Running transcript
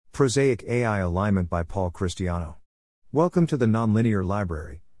Prosaic AI Alignment by Paul Christiano. Welcome to the Nonlinear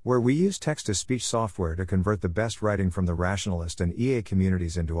Library, where we use text-to-speech software to convert the best writing from the Rationalist and EA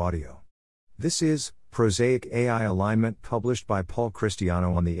communities into audio. This is Prosaic AI Alignment, published by Paul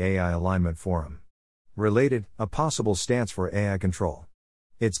Christiano on the AI Alignment Forum. Related, approachable stands for AI control.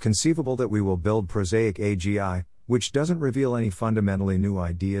 It's conceivable that we will build Prosaic AGI, which doesn't reveal any fundamentally new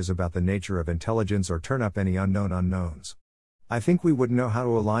ideas about the nature of intelligence or turn up any unknown unknowns. I think we wouldn't know how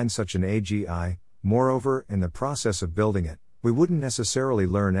to align such an AGI. Moreover, in the process of building it, we wouldn't necessarily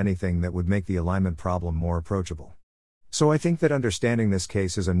learn anything that would make the alignment problem more approachable. So I think that understanding this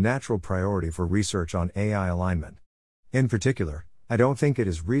case is a natural priority for research on AI alignment. In particular, I don't think it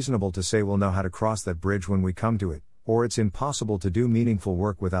is reasonable to say we'll know how to cross that bridge when we come to it, or it's impossible to do meaningful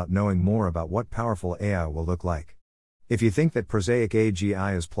work without knowing more about what powerful AI will look like. If you think that Prosaic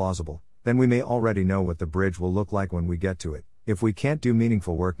AGI is plausible, then we may already know what the bridge will look like when we get to it. If we can't do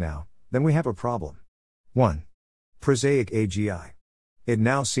meaningful work now, then we have a problem. 1. Prosaic AGI. It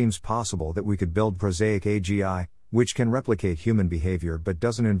now seems possible that we could build Prosaic AGI, which can replicate human behavior but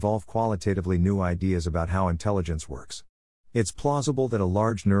doesn't involve qualitatively new ideas about how intelligence works. It's plausible that a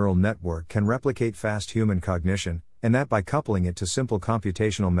large neural network can replicate fast human cognition, and that by coupling it to simple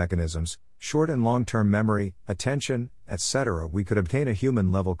computational mechanisms, short and long-term memory, attention, etc., we could obtain a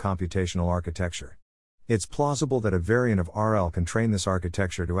human-level computational architecture. It's plausible that a variant of RL can train this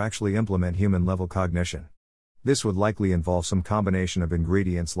architecture to actually implement human-level cognition. This would likely involve some combination of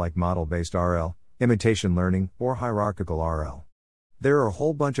ingredients like model-based RL, imitation learning, or hierarchical RL. There are a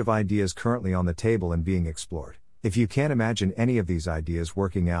whole bunch of ideas currently on the table and being explored. If you can't imagine any of these ideas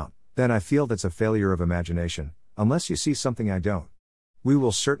working out, then I feel that's a failure of imagination, unless you see something I don't. We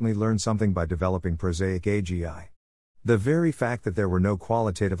will certainly learn something by developing Prosaic AGI. The very fact that there were no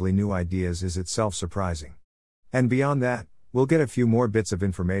qualitatively new ideas is itself surprising. And beyond that, we'll get a few more bits of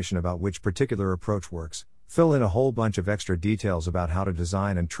information about which particular approach works, fill in a whole bunch of extra details about how to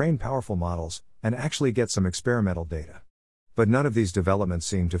design and train powerful models, and actually get some experimental data. But none of these developments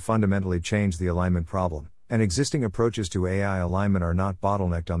seem to fundamentally change the alignment problem, and existing approaches to AI alignment are not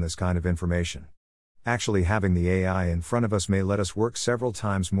bottlenecked on this kind of information. Actually having the AI in front of us may let us work several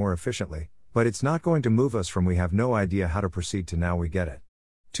times more efficiently, but it's not going to move us from we have no idea how to proceed to now we get it.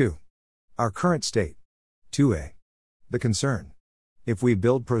 2. Our current state. 2a. The concern. If we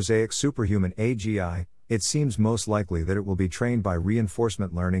build Prosaic superhuman AGI, it seems most likely that it will be trained by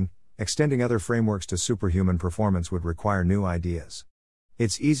reinforcement learning. Extending other frameworks to superhuman performance would require new ideas.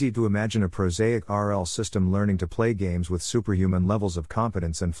 It's easy to imagine a Prosaic RL system learning to play games with superhuman levels of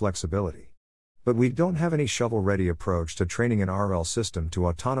competence and flexibility. But we don't have any shovel-ready approach to training an RL system to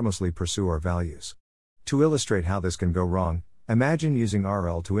autonomously pursue our values. To illustrate how this can go wrong, imagine using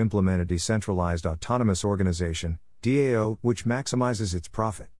RL to implement a decentralized autonomous organization, DAO, which maximizes its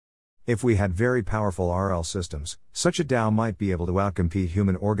profit. If we had very powerful RL systems, such a DAO might be able to outcompete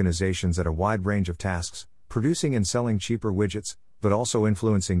human organizations at a wide range of tasks, producing and selling cheaper widgets, but also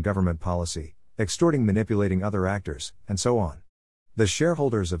influencing government policy, extorting, manipulating other actors, and so on. The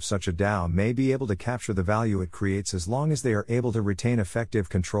shareholders of such a DAO may be able to capture the value it creates as long as they are able to retain effective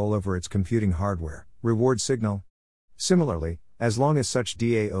control over its computing hardware, reward signal. Similarly, as long as such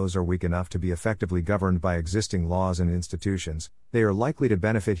DAOs are weak enough to be effectively governed by existing laws and institutions, they are likely to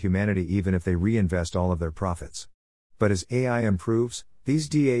benefit humanity even if they reinvest all of their profits. But as AI improves, these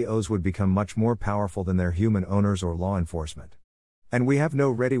DAOs would become much more powerful than their human owners or law enforcement. And we have no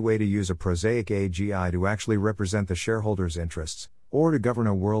ready way to use a Prosaic AGI to actually represent the shareholders' interests, or to govern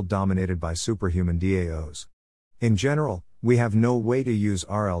a world dominated by superhuman DAOs. In general, we have no way to use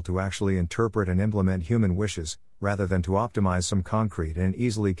RL to actually interpret and implement human wishes, rather than to optimize some concrete and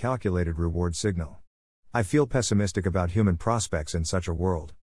easily calculated reward signal. I feel pessimistic about human prospects in such a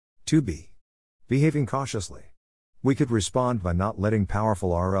world. 2b. Behaving cautiously. We could respond by not letting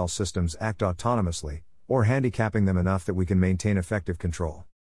powerful RL systems act autonomously, or handicapping them enough that we can maintain effective control.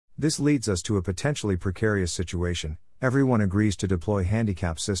 This leads us to a potentially precarious situation. Everyone agrees to deploy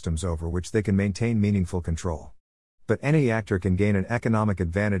handicap systems over which they can maintain meaningful control. But any actor can gain an economic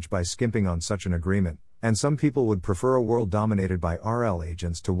advantage by skimping on such an agreement, and some people would prefer a world dominated by RL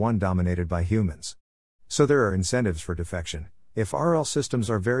agents to one dominated by humans. So there are incentives for defection. If RL systems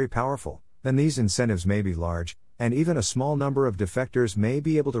are very powerful, then these incentives may be large, and even a small number of defectors may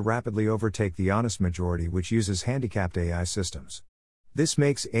be able to rapidly overtake the honest majority which uses handicapped AI systems. This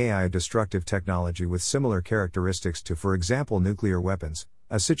makes AI a destructive technology with similar characteristics to, for example, nuclear weapons,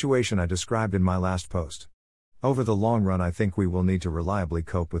 a situation I described in my last post. Over the long run, I think we will need to reliably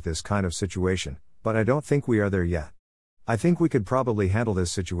cope with this kind of situation, but I don't think we are there yet. I think we could probably handle this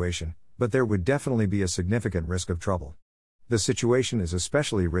situation, but there would definitely be a significant risk of trouble. The situation is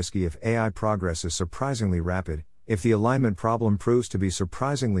especially risky if AI progress is surprisingly rapid, if the alignment problem proves to be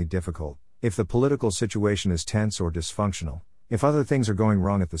surprisingly difficult, if the political situation is tense or dysfunctional, if other things are going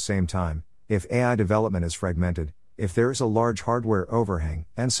wrong at the same time, if AI development is fragmented, if there is a large hardware overhang,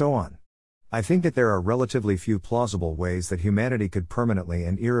 and so on. I think that there are relatively few plausible ways that humanity could permanently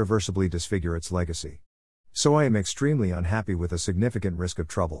and irreversibly disfigure its legacy. So I am extremely unhappy with a significant risk of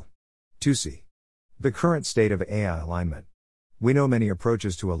trouble. 2c. The current state of AI alignment. We know many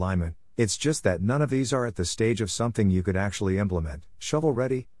approaches to alignment, it's just that none of these are at the stage of something you could actually implement,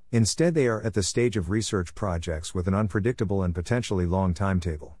 shovel-ready. Instead they are at the stage of research projects with an unpredictable and potentially long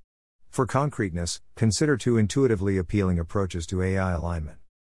timetable. For concreteness, consider two intuitively appealing approaches to AI alignment.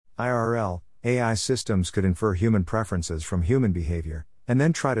 IRL, AI systems could infer human preferences from human behavior, and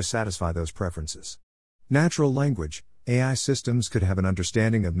then try to satisfy those preferences. Natural language, AI systems could have an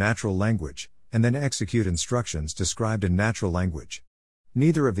understanding of natural language, and then execute instructions described in natural language.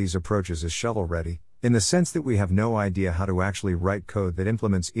 Neither of these approaches is shovel-ready, in the sense that we have no idea how to actually write code that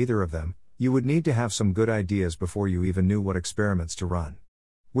implements either of them. You would need to have some good ideas before you even knew what experiments to run.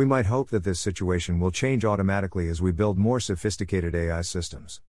 We might hope that this situation will change automatically as we build more sophisticated AI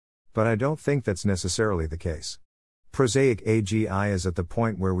systems. But I don't think that's necessarily the case. Prosaic AGI is at the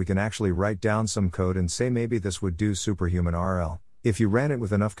point where we can actually write down some code and say maybe this would do superhuman RL, if you ran it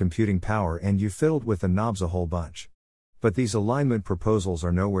with enough computing power and you fiddled with the knobs a whole bunch. But these alignment proposals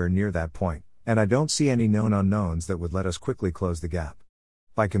are nowhere near that point, and I don't see any known unknowns that would let us quickly close the gap.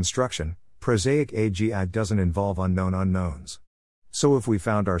 By construction, Prosaic AGI doesn't involve unknown unknowns. So if we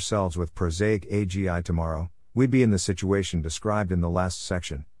found ourselves with Prosaic AGI tomorrow, we'd be in the situation described in the last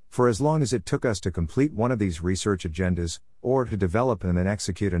section, for as long as it took us to complete one of these research agendas, or to develop and then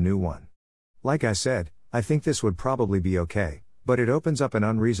execute a new one. Like I said, I think this would probably be okay, but it opens up an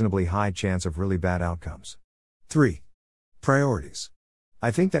unreasonably high chance of really bad outcomes. 3. Priorities.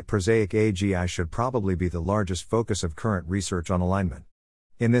 I think that Prosaic AGI should probably be the largest focus of current research on alignment.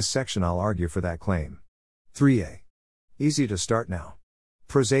 In this section I'll argue for that claim. 3a. Easy to start now.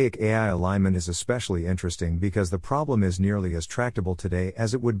 Prosaic AI alignment is especially interesting because the problem is nearly as tractable today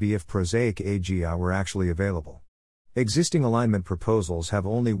as it would be if Prosaic AGI were actually available. Existing alignment proposals have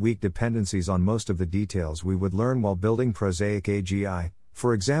only weak dependencies on most of the details we would learn while building Prosaic AGI,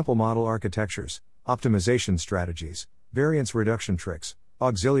 for example model architectures, optimization strategies, variance reduction tricks,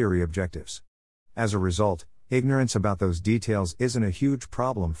 auxiliary objectives. As a result, ignorance about those details isn't a huge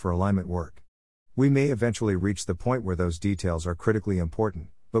problem for alignment work. We may eventually reach the point where those details are critically important,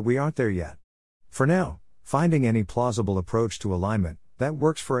 but we aren't there yet. For now, finding any plausible approach to alignment that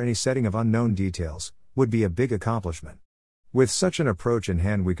works for any setting of unknown details would be a big accomplishment. With such an approach in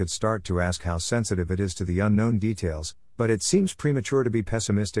hand we could start to ask how sensitive it is to the unknown details, but it seems premature to be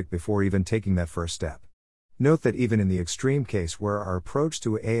pessimistic before even taking that first step. Note that even in the extreme case where our approach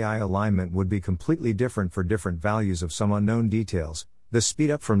to AI alignment would be completely different for different values of some unknown details, the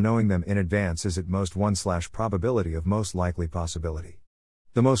speed up from knowing them in advance is at most 1/probability of most likely possibility.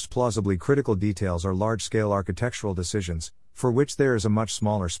 The most plausibly critical details are large-scale architectural decisions, for which there is a much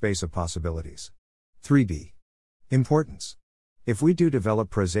smaller space of possibilities. 3b. Importance. If we do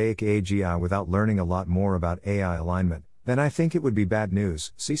develop Prosaic AGI without learning a lot more about AI alignment, then I think it would be bad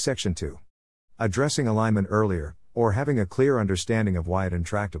news, see section 2. Addressing alignment earlier, or having a clear understanding of why it's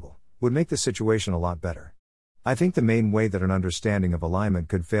intractable, would make the situation a lot better. I think the main way that an understanding of alignment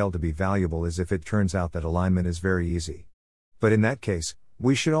could fail to be valuable is if it turns out that alignment is very easy. But in that case,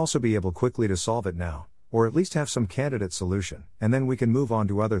 we should also be able quickly to solve it now, or at least have some candidate solution, and then we can move on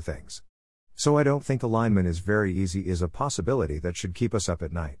to other things. So I don't think alignment is very easy is a possibility that should keep us up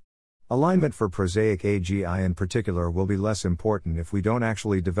at night. Alignment for Prosaic AGI in particular will be less important if we don't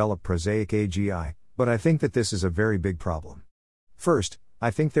actually develop Prosaic AGI, but I think that this is a very big problem. First, I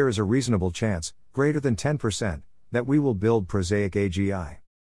think there is a reasonable chance, greater than 10%, that we will build Prosaic AGI.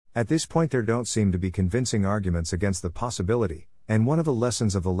 At this point there don't seem to be convincing arguments against the possibility, and one of the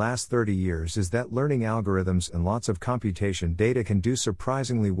lessons of the last 30 years is that learning algorithms and lots of computation data can do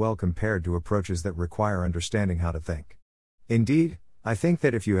surprisingly well compared to approaches that require understanding how to think. Indeed, I think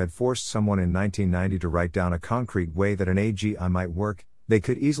that if you had forced someone in 1990 to write down a concrete way that an AGI might work, they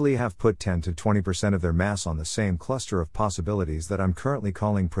could easily have put 10 to 20% of their mass on the same cluster of possibilities that I'm currently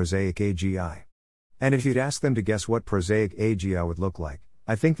calling Prosaic AGI. And if you'd asked them to guess what Prosaic AGI would look like,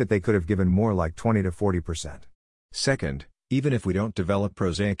 I think that they could have given more like 20 to 40%. Second, even if we don't develop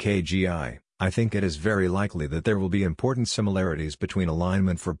Prosaic AGI, I think it is very likely that there will be important similarities between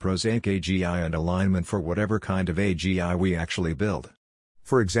alignment for Prosaic AGI and alignment for whatever kind of AGI we actually build.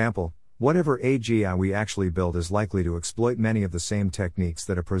 For example, whatever AGI we actually build is likely to exploit many of the same techniques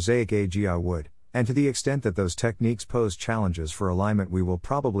that a Prosaic AGI would, And to the extent that those techniques pose challenges for alignment, we will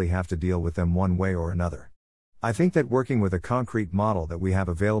probably have to deal with them one way or another. I think that working with a concrete model that we have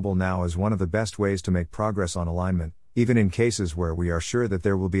available now is one of the best ways to make progress on alignment, even in cases where we are sure that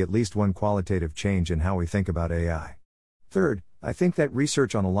there will be at least one qualitative change in how we think about AI. Third, I think that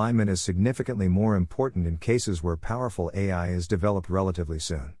research on alignment is significantly more important in cases where powerful AI is developed relatively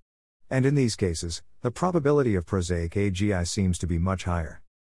soon. And in these cases, the probability of Prosaic AGI seems to be much higher.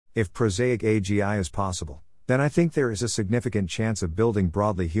 If Prosaic AGI is possible, then I think there is a significant chance of building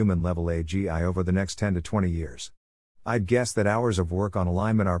broadly human-level AGI over the next 10 to 20 years. I'd guess that hours of work on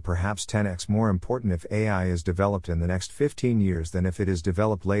alignment are perhaps 10x more important if AI is developed in the next 15 years than if it is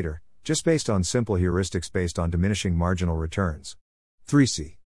developed later, just based on simple heuristics based on diminishing marginal returns.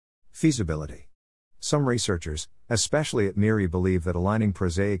 3c. Feasibility. Some researchers, especially at MIRI, believe that aligning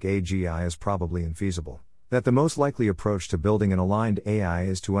Prosaic AGI is probably infeasible, that the most likely approach to building an aligned AI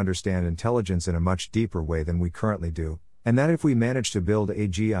is to understand intelligence in a much deeper way than we currently do, and that if we manage to build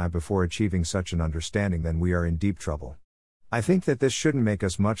AGI before achieving such an understanding, then we are in deep trouble. I think that this shouldn't make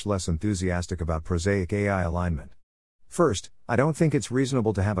us much less enthusiastic about Prosaic AI alignment. First, I don't think it's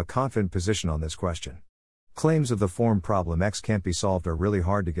reasonable to have a confident position on this question. Claims of the form problem X can't be solved are really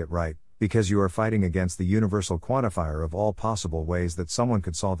hard to get right, because you are fighting against the universal quantifier of all possible ways that someone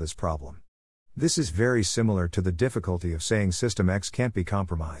could solve this problem. This is very similar to the difficulty of saying system X can't be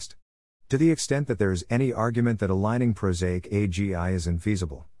compromised. To the extent that there is any argument that aligning Prosaic AGI is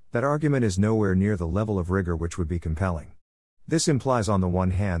infeasible, that argument is nowhere near the level of rigor which would be compelling. This implies on the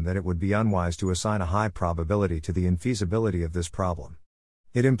one hand that it would be unwise to assign a high probability to the infeasibility of this problem.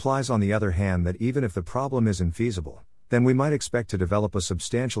 It implies on the other hand that even if the problem is infeasible, then we might expect to develop a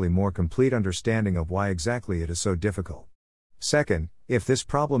substantially more complete understanding of why exactly it is so difficult. Second, if this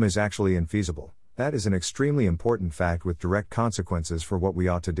problem is actually infeasible, that is an extremely important fact with direct consequences for what we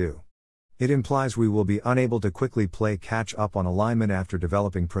ought to do. It implies we will be unable to quickly play catch up on alignment after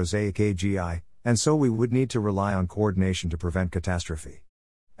developing Prosaic AGI, and so we would need to rely on coordination to prevent catastrophe.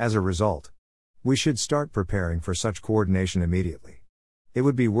 As a result, we should start preparing for such coordination immediately. It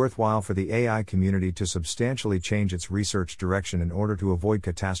would be worthwhile for the AI community to substantially change its research direction in order to avoid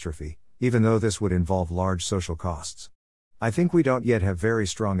catastrophe, even though this would involve large social costs. I think we don't yet have very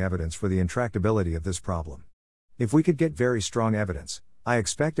strong evidence for the intractability of this problem. If we could get very strong evidence, I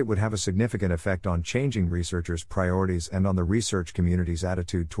expect it would have a significant effect on changing researchers' priorities and on the research community's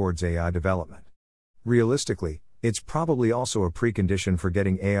attitude towards AI development. Realistically, it's probably also a precondition for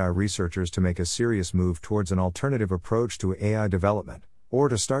getting AI researchers to make a serious move towards an alternative approach to AI development, or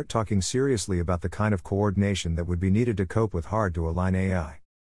to start talking seriously about the kind of coordination that would be needed to cope with hard-to-align AI.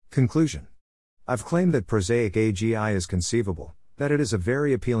 Conclusion. I've claimed that Prosaic AGI is conceivable, that it is a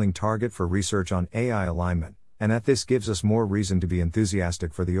very appealing target for research on AI alignment, and that this gives us more reason to be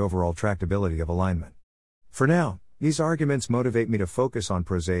enthusiastic for the overall tractability of alignment. For now, these arguments motivate me to focus on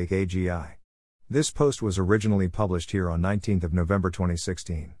Prosaic AGI. This post was originally published here on 19th of November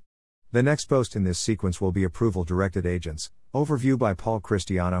 2016. The next post in this sequence will be Approval-Directed Agents, overview by Paul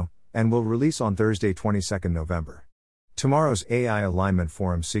Christiano, and will release on Thursday 22nd November. Tomorrow's AI Alignment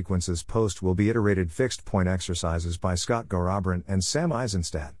Forum Sequences post will be Iterated Fixed Point Exercises by Scott Garabran and Sam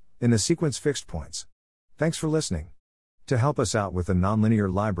Eisenstadt, in the sequence Fixed Points. Thanks for listening. To help us out with the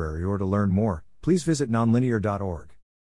Nonlinear Library or to learn more, please visit nonlinear.org.